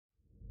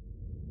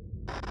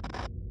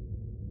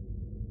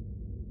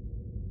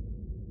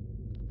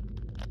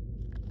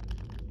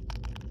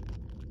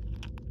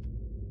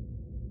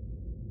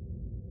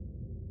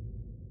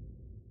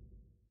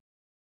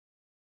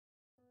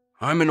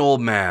I'm an old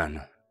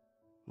man,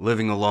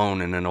 living alone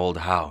in an old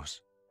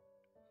house.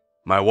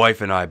 My wife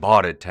and I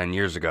bought it 10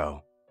 years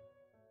ago,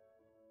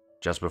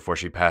 just before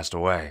she passed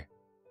away.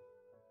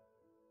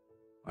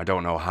 I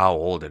don't know how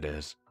old it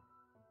is.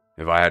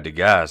 If I had to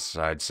guess,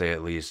 I'd say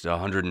at least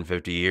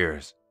 150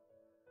 years.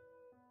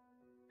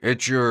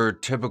 It's your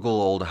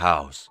typical old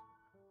house,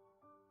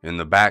 in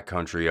the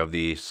backcountry of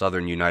the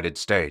southern United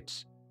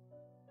States,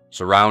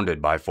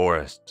 surrounded by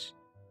forests,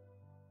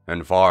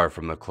 and far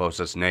from the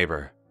closest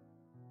neighbor.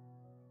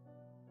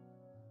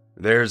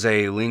 There's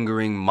a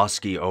lingering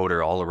musky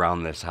odor all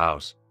around this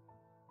house.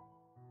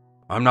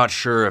 I'm not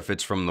sure if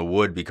it's from the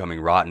wood becoming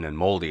rotten and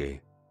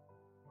moldy,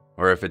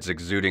 or if it's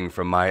exuding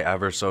from my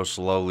ever so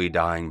slowly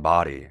dying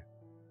body.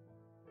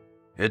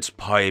 Its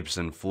pipes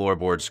and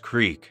floorboards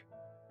creak,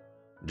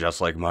 just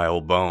like my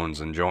old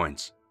bones and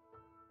joints.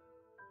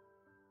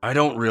 I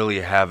don't really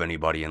have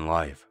anybody in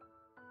life.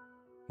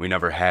 We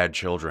never had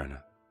children.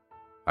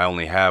 I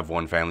only have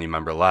one family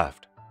member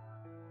left,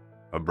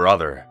 a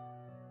brother.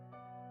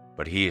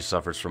 But he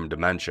suffers from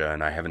dementia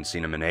and I haven't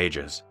seen him in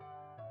ages.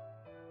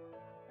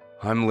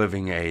 I'm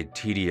living a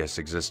tedious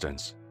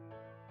existence.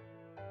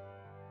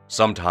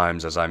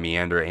 Sometimes, as I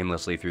meander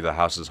aimlessly through the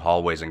house's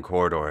hallways and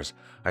corridors,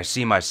 I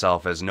see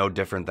myself as no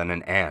different than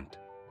an ant,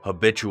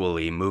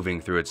 habitually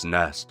moving through its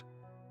nest,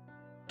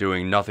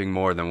 doing nothing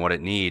more than what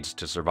it needs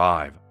to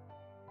survive,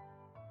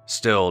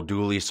 still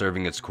duly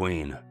serving its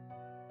queen,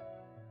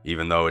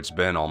 even though it's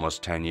been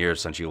almost 10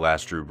 years since she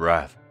last drew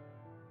breath.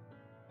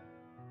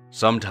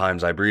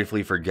 Sometimes I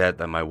briefly forget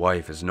that my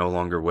wife is no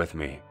longer with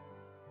me,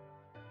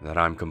 that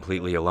I'm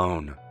completely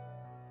alone,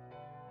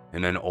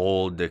 in an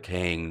old,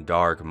 decaying,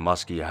 dark,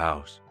 musky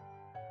house.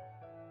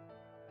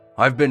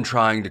 I've been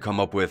trying to come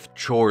up with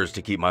chores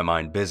to keep my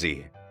mind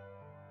busy.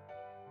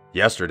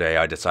 Yesterday,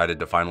 I decided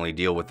to finally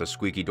deal with the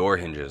squeaky door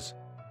hinges.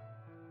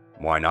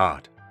 Why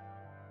not?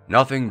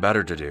 Nothing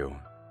better to do.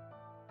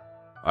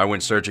 I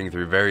went searching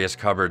through various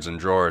cupboards and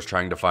drawers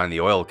trying to find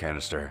the oil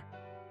canister.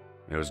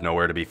 It was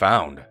nowhere to be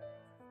found.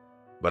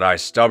 But I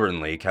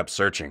stubbornly kept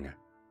searching,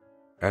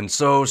 and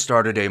so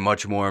started a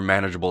much more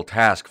manageable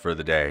task for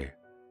the day.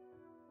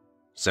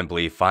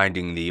 Simply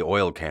finding the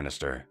oil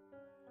canister.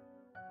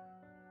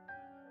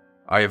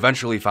 I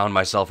eventually found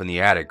myself in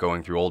the attic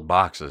going through old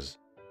boxes.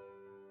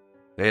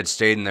 They had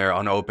stayed in there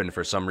unopened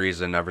for some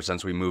reason ever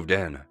since we moved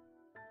in.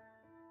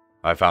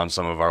 I found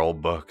some of our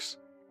old books,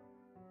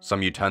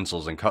 some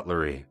utensils and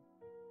cutlery,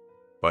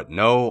 but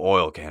no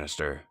oil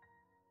canister.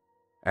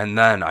 And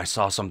then I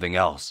saw something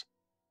else.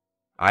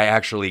 I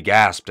actually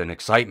gasped in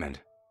excitement.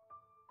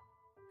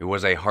 It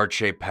was a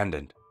heart-shaped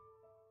pendant.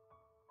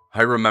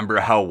 I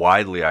remember how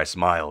widely I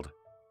smiled.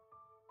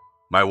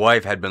 My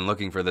wife had been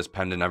looking for this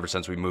pendant ever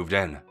since we moved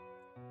in.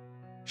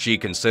 She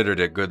considered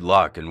it good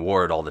luck and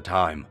wore it all the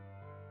time.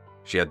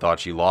 She had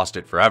thought she lost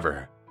it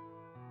forever.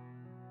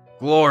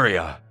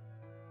 "Gloria!"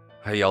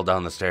 I yelled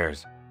down the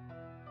stairs.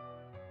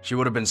 She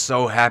would have been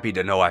so happy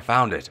to know I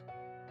found it.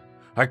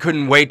 I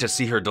couldn't wait to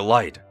see her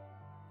delight.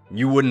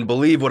 You wouldn't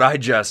believe what I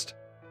just...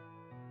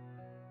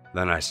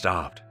 Then I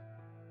stopped.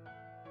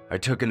 I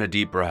took in a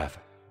deep breath.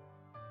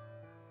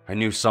 I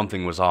knew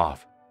something was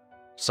off.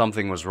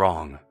 Something was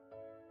wrong.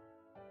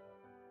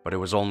 But it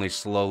was only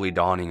slowly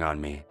dawning on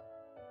me.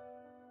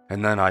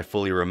 And then I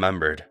fully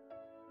remembered.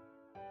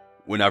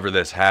 Whenever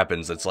this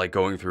happens, it's like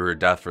going through her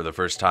death for the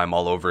first time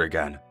all over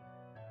again.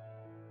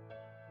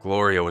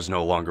 Gloria was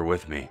no longer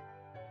with me.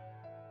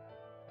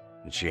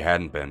 And she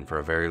hadn't been for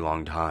a very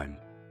long time.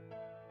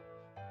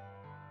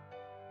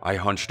 I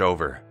hunched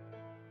over,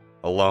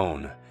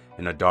 alone,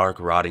 in a dark,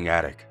 rotting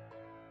attic.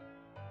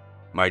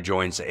 My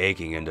joints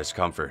aching in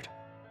discomfort.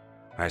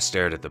 I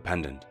stared at the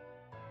pendant,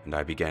 and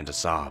I began to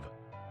sob.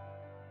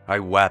 I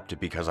wept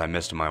because I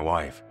missed my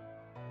wife.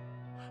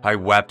 I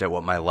wept at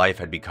what my life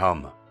had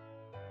become.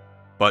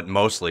 But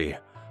mostly,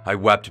 I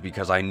wept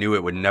because I knew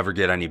it would never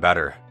get any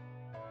better.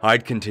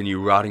 I'd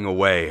continue rotting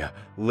away,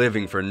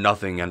 living for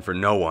nothing and for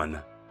no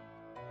one.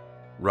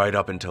 Right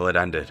up until it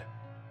ended.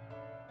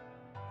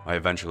 I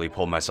eventually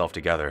pulled myself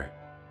together.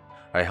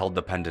 I held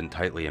the pendant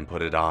tightly and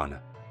put it on.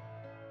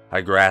 I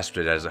grasped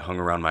it as it hung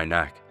around my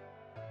neck.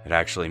 It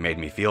actually made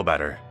me feel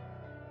better.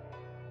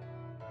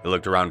 I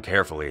looked around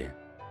carefully.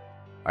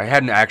 I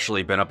hadn't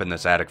actually been up in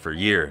this attic for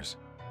years.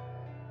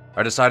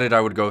 I decided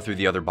I would go through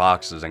the other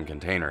boxes and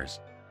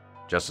containers,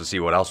 just to see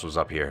what else was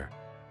up here.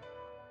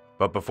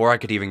 But before I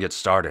could even get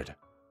started,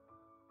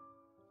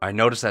 I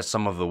noticed that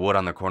some of the wood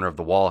on the corner of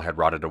the wall had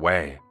rotted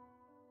away.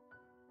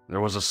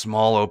 There was a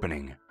small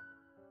opening,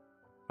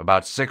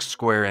 about 6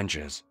 square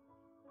inches.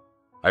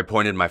 I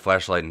pointed my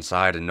flashlight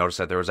inside and noticed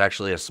that there was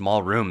actually a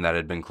small room that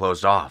had been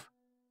closed off.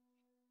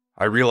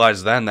 I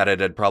realized then that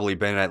it had probably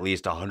been at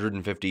least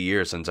 150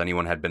 years since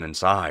anyone had been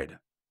inside.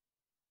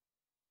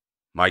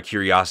 My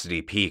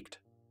curiosity piqued.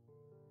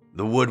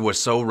 The wood was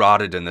so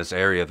rotted in this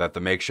area that the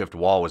makeshift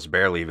wall was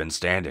barely even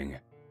standing.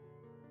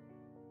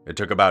 It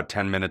took about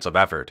 10 minutes of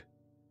effort,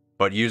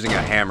 but using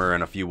a hammer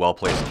and a few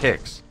well-placed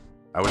kicks,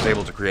 I was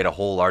able to create a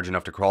hole large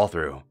enough to crawl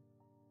through.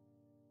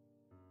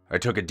 I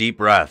took a deep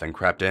breath and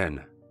crept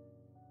in.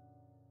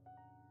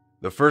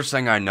 The first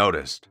thing I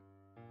noticed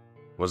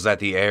was that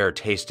the air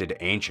tasted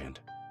ancient.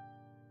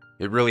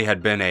 It really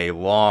had been a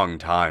long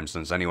time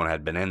since anyone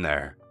had been in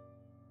there.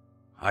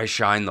 I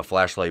shined the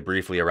flashlight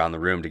briefly around the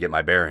room to get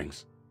my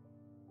bearings.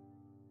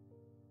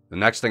 The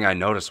next thing I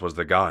noticed was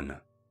the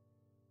gun.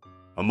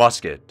 A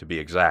musket, to be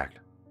exact.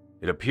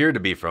 It appeared to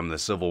be from the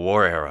Civil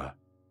War era.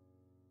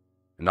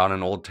 And on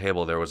an old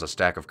table there was a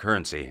stack of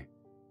currency.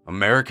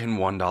 American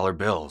 $1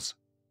 bills.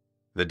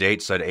 The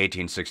date said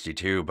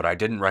 1862, but I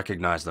didn't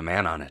recognize the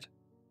man on it.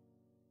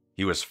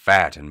 He was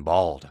fat and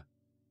bald.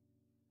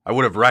 I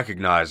would have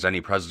recognized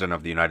any president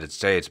of the United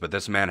States, but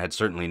this man had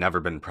certainly never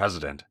been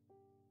president.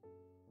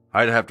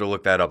 I'd have to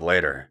look that up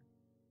later.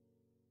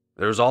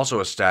 There was also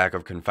a stack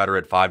of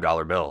Confederate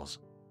 $5 bills.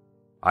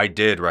 I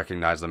did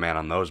recognize the man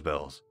on those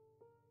bills.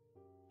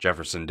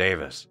 Jefferson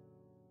Davis.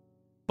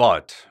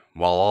 But,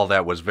 while all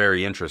that was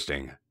very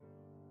interesting,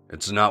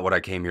 it's not what I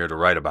came here to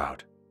write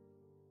about.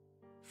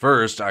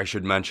 First, I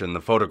should mention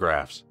the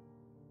photographs.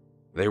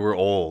 They were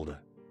old,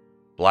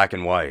 black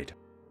and white,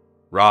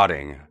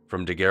 rotting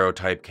from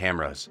daguerreotype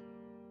cameras.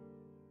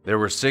 There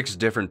were 6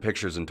 different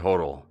pictures in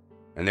total,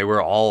 and they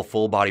were all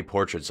full-body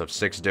portraits of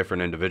 6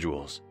 different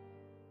individuals.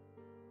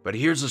 But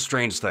here's the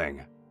strange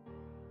thing.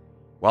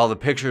 While the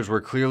pictures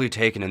were clearly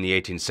taken in the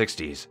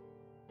 1860s,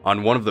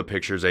 on one of the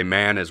pictures a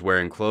man is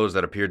wearing clothes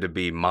that appeared to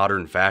be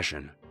modern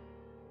fashion.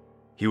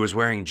 He was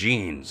wearing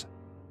jeans,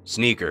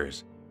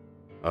 sneakers,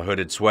 a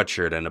hooded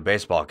sweatshirt, and a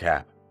baseball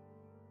cap.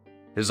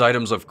 His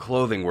items of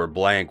clothing were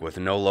blank with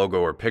no logo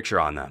or picture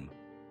on them.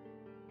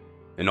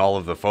 In all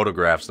of the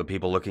photographs, the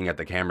people looking at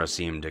the camera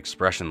seemed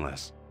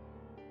expressionless.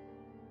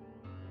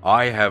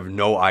 I have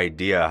no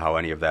idea how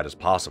any of that is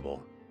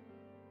possible.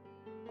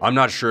 I'm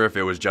not sure if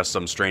it was just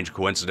some strange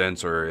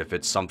coincidence or if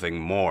it's something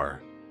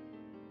more,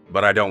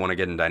 but I don't want to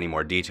get into any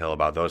more detail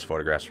about those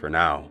photographs for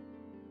now.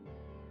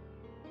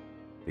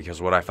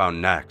 Because what I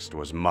found next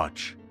was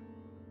much,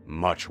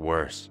 much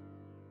worse.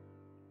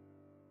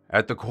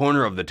 At the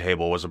corner of the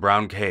table was a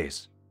brown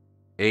case,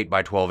 8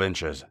 by 12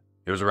 inches.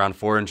 It was around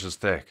 4 inches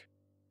thick.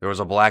 There was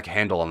a black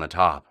handle on the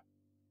top,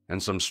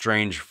 and some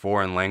strange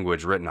foreign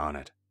language written on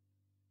it.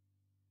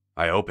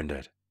 I opened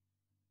it.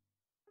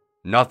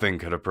 Nothing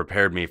could have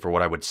prepared me for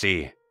what I would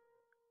see.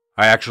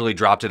 I actually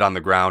dropped it on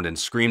the ground and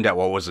screamed at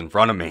what was in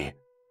front of me.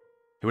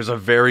 It was a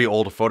very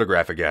old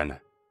photograph again.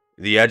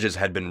 The edges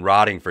had been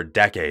rotting for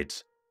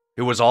decades.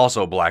 It was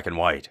also black and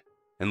white,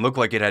 and looked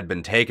like it had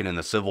been taken in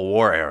the Civil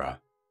War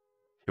era.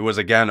 It was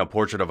again a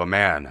portrait of a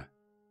man.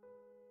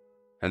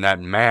 And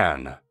that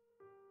man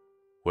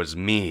was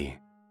me.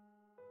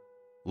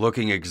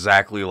 Looking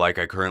exactly like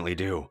I currently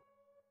do.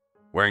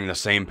 Wearing the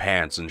same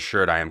pants and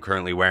shirt I am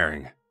currently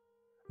wearing.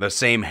 The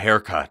same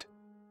haircut.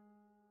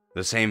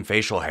 The same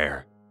facial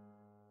hair.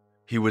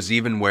 He was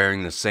even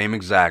wearing the same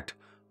exact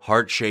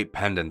heart-shaped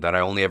pendant that I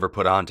only ever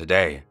put on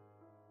today.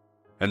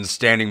 And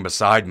standing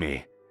beside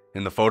me,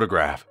 in the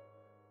photograph,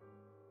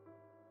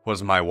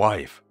 was my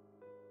wife.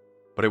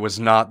 But it was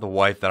not the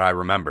wife that I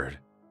remembered.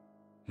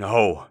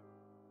 No.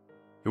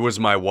 It was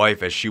my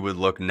wife as she would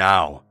look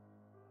now.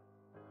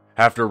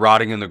 After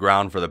rotting in the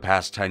ground for the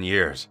past 10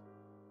 years.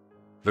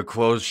 The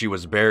clothes she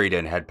was buried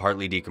in had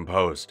partly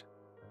decomposed.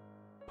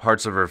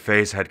 Parts of her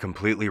face had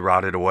completely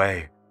rotted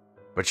away.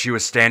 But she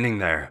was standing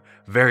there,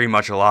 very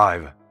much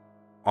alive,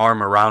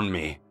 arm around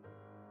me,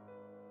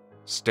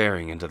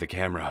 staring into the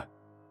camera.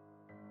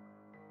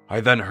 I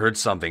then heard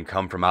something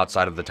come from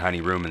outside of the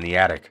tiny room in the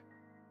attic.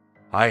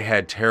 I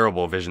had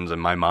terrible visions in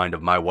my mind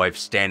of my wife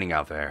standing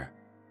out there,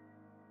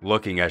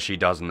 looking as she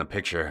does in the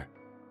picture.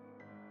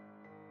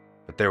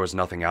 But there was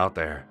nothing out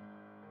there.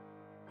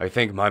 I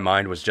think my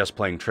mind was just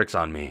playing tricks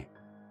on me.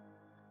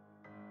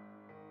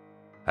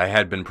 I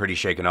had been pretty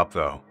shaken up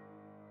though.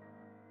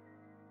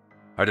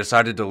 I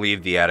decided to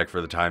leave the attic for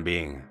the time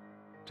being,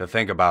 to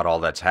think about all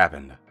that's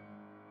happened.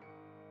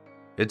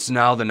 It's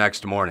now the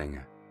next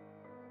morning.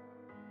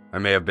 I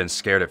may have been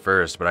scared at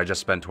first, but I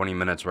just spent 20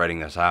 minutes writing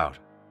this out.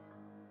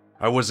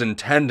 I was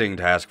intending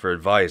to ask for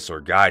advice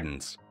or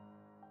guidance.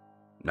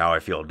 Now I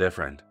feel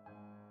different.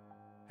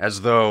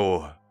 As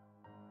though,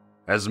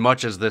 as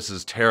much as this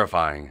is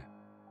terrifying,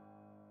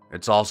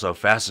 it's also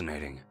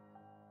fascinating.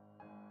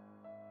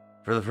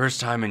 For the first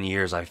time in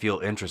years, I feel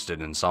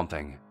interested in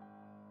something.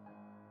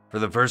 For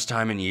the first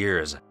time in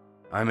years,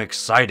 I'm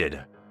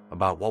excited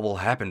about what will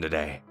happen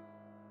today.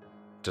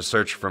 To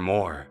search for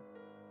more.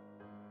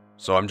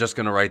 So I'm just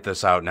gonna write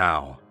this out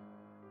now.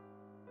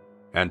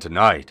 And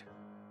tonight,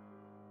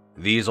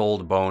 these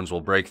old bones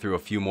will break through a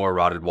few more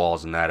rotted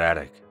walls in that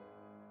attic.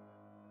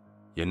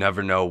 You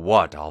never know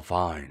what I'll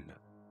find.